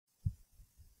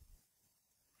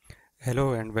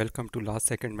Hello and welcome to Last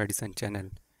Second Medicine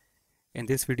channel. In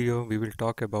this video, we will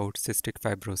talk about cystic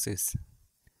fibrosis.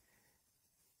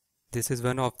 This is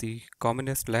one of the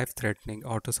commonest life-threatening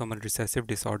autosomal recessive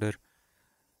disorder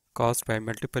caused by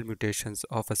multiple mutations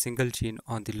of a single gene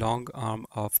on the long arm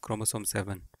of chromosome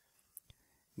 7.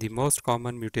 The most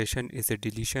common mutation is a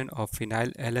deletion of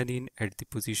phenylalanine at the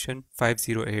position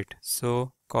 508,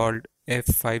 so called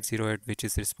F508, which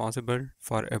is responsible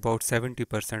for about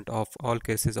 70% of all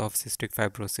cases of cystic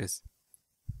fibrosis.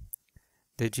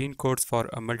 The gene codes for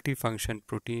a multifunction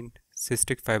protein,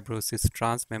 cystic fibrosis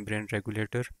transmembrane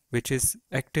regulator, which is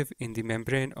active in the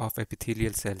membrane of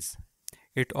epithelial cells.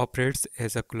 It operates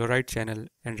as a chloride channel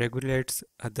and regulates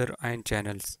other ion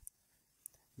channels.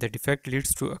 The defect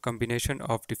leads to a combination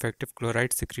of defective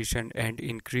chloride secretion and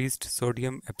increased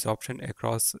sodium absorption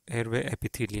across airway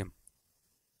epithelium.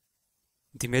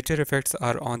 The major effects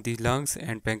are on the lungs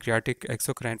and pancreatic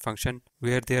exocrine function,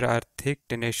 where there are thick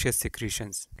tenacious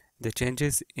secretions. The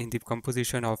changes in the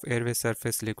composition of airway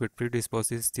surface liquid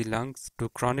predisposes the lungs to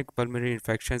chronic pulmonary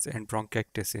infections and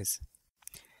bronchiectasis.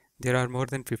 There are more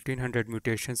than 1500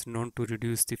 mutations known to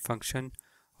reduce the function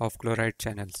of chloride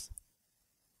channels.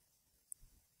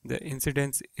 The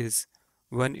incidence is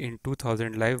 1 in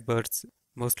 2000 live births,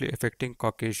 mostly affecting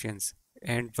Caucasians,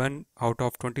 and 1 out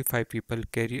of 25 people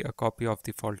carry a copy of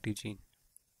the faulty gene.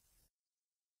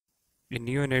 In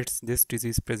neonates, this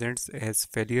disease presents as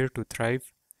failure to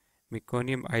thrive,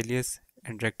 meconium ileus,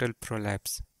 and rectal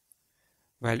prolapse,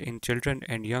 while in children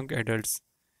and young adults,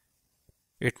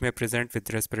 it may present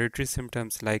with respiratory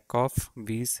symptoms like cough,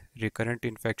 wheeze, recurrent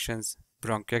infections,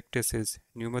 bronchiectasis,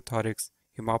 pneumothorax,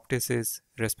 hemoptysis,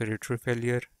 respiratory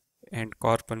failure, and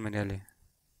cor pulmonale.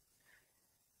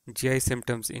 GI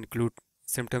symptoms include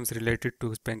symptoms related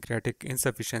to pancreatic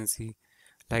insufficiency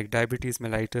like diabetes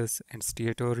mellitus and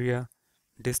steatorrhea,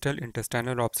 distal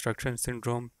intestinal obstruction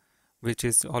syndrome, which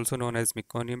is also known as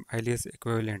meconium ileus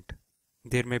equivalent.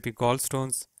 There may be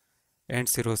gallstones and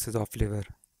cirrhosis of liver.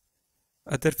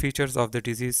 Other features of the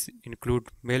disease include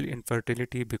male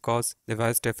infertility because the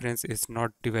vas deferens is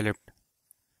not developed,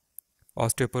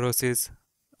 osteoporosis,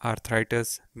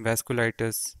 arthritis,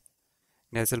 vasculitis,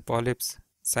 nasal polyps,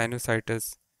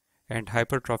 sinusitis, and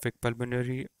hypertrophic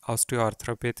pulmonary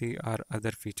osteoarthropathy are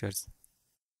other features.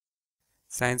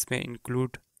 Signs may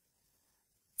include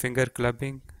finger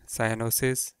clubbing,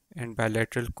 cyanosis, and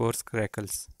bilateral coarse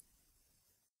crackles.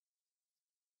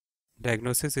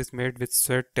 Diagnosis is made with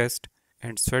sweat test,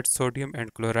 and sweat sodium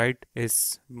and chloride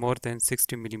is more than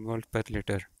 60 millimole per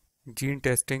liter. Gene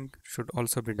testing should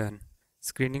also be done.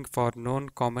 Screening for known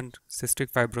common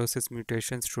cystic fibrosis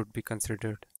mutations should be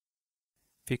considered.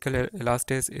 Fecal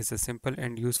elastase is a simple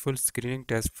and useful screening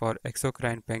test for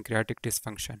exocrine pancreatic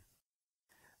dysfunction.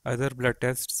 Other blood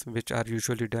tests which are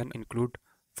usually done include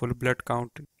full blood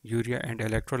count, urea and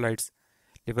electrolytes,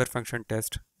 liver function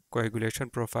test,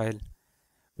 coagulation profile,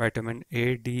 vitamin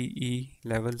A, D, E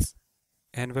levels,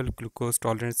 annual glucose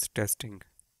tolerance testing.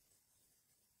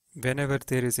 Whenever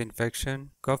there is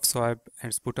infection, cough swab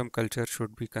and sputum culture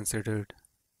should be considered.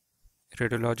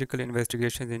 Radiological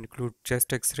investigations include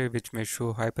chest X-ray, which may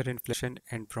show hyperinflation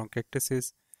and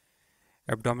bronchiectasis.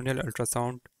 Abdominal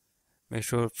ultrasound may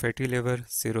show fatty liver,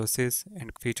 cirrhosis,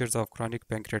 and features of chronic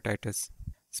pancreatitis.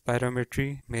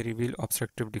 Spirometry may reveal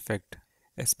obstructive defect.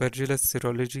 Aspergillus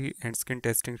serology and skin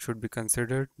testing should be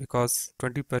considered because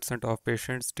 20% of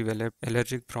patients develop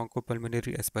allergic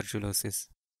bronchopulmonary aspergillosis,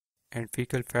 and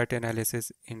fecal fat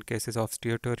analysis in cases of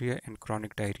steatorrhea and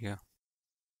chronic diarrhea.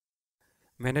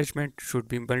 Management should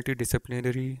be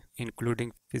multidisciplinary,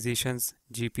 including physicians,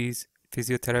 GPs,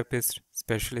 physiotherapists,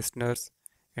 specialist nurse,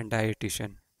 and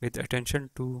dietitian, with attention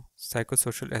to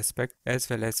psychosocial aspect as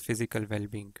well as physical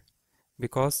well-being.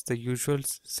 Because the usual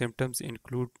symptoms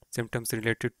include symptoms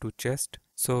related to chest,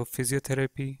 so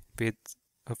physiotherapy with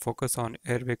a focus on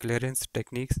airway clearance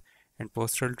techniques and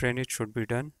postural drainage should be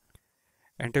done.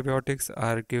 Antibiotics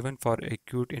are given for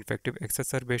acute infective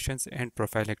exacerbations and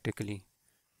prophylactically.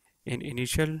 In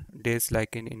initial days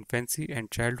like in infancy and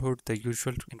childhood, the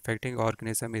usual infecting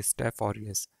organism is Staph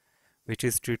aureus, which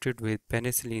is treated with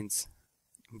penicillins.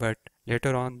 But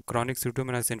later on, chronic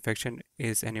Pseudomonas infection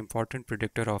is an important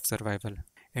predictor of survival.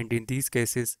 And in these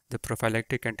cases, the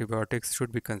prophylactic antibiotics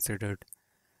should be considered.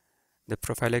 The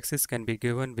prophylaxis can be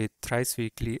given with thrice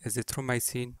weekly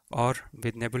azithromycin or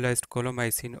with nebulized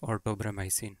colomycin or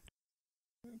tobramycin.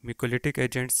 Mucolytic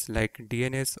agents like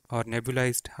DNase or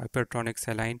nebulized hypertonic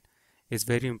saline is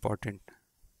very important,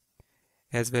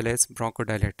 as well as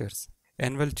bronchodilators.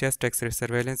 Annual chest X-ray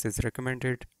surveillance is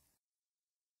recommended.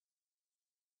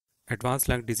 Advanced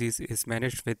lung disease is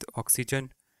managed with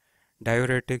oxygen,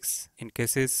 diuretics in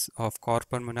cases of cor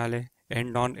pulmonale,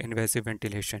 and non-invasive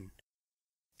ventilation.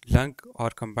 Lung or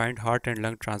combined heart and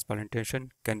lung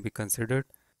transplantation can be considered,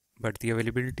 but the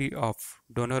availability of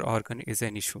donor organ is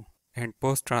an issue, and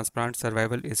post-transplant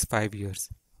survival is 5 years.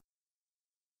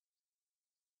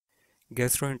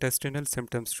 Gastrointestinal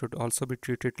symptoms should also be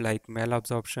treated like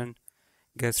malabsorption,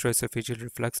 gastroesophageal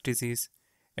reflux disease,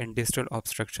 and distal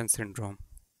obstruction syndrome.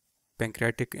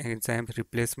 Pancreatic enzyme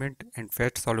replacement and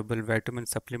fat-soluble vitamin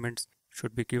supplements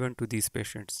should be given to these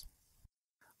patients.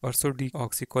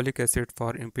 Ursodeoxycholic acid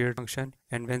for impaired function,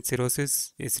 and when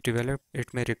cirrhosis is developed,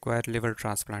 it may require liver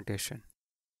transplantation.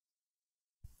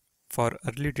 For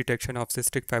early detection of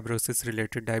cystic fibrosis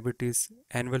related diabetes,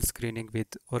 annual screening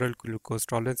with oral glucose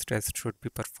tolerance test should be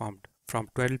performed from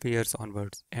 12 years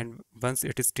onwards, and once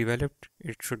it is developed,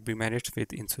 it should be managed with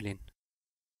insulin.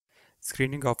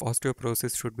 Screening of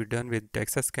osteoporosis should be done with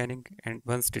DEXA scanning, and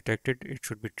once detected, it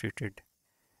should be treated.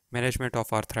 Management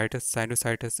of arthritis,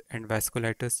 sinusitis, and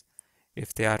vasculitis,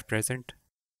 if they are present.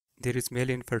 There is male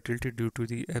infertility due to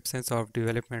the absence of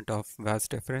development of vas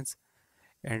deferens,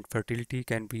 and fertility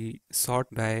can be sought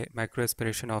by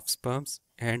microaspiration of sperms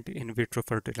and in vitro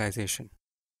fertilization.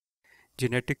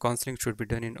 Genetic counseling should be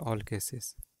done in all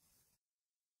cases.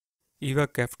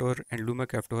 Ivacaftor and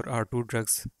lumacaftor are two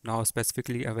drugs now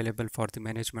specifically available for the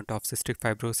management of cystic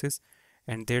fibrosis,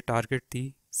 and they target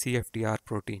the CFTR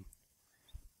protein.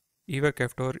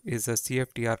 Ivacaftor is a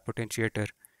CFTR potentiator,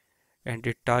 and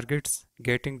it targets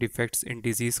gating defects in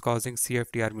disease-causing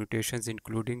CFTR mutations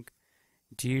including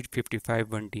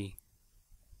G55-1D.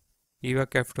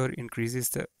 Ivacaftor increases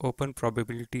the open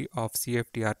probability of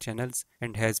CFTR channels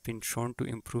and has been shown to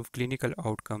improve clinical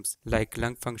outcomes like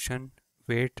lung function,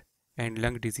 weight, and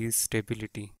lung disease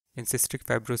stability in cystic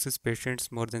fibrosis patients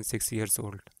more than 6 years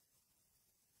old.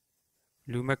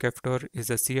 Lumacaftor is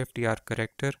a CFTR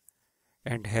corrector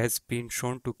and has been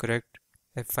shown to correct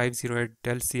F508del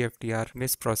CFTR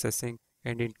misprocessing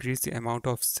and increase the amount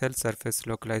of cell surface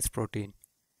localized protein.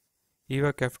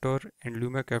 Ivacaftor and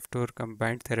lumacaftor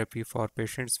combined therapy for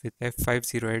patients with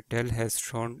F508del has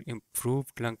shown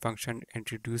improved lung function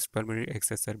and reduced pulmonary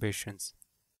exacerbations.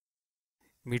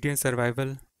 Median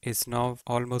survival is now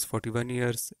almost 41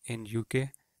 years in UK,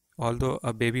 although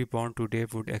a baby born today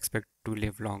would expect to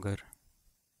live longer.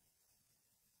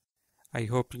 I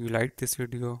hope you liked this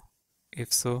video.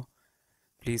 If so,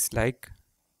 please like,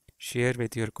 share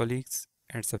with your colleagues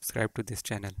and subscribe to this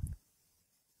channel.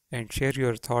 And share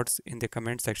your thoughts in the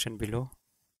comment section below.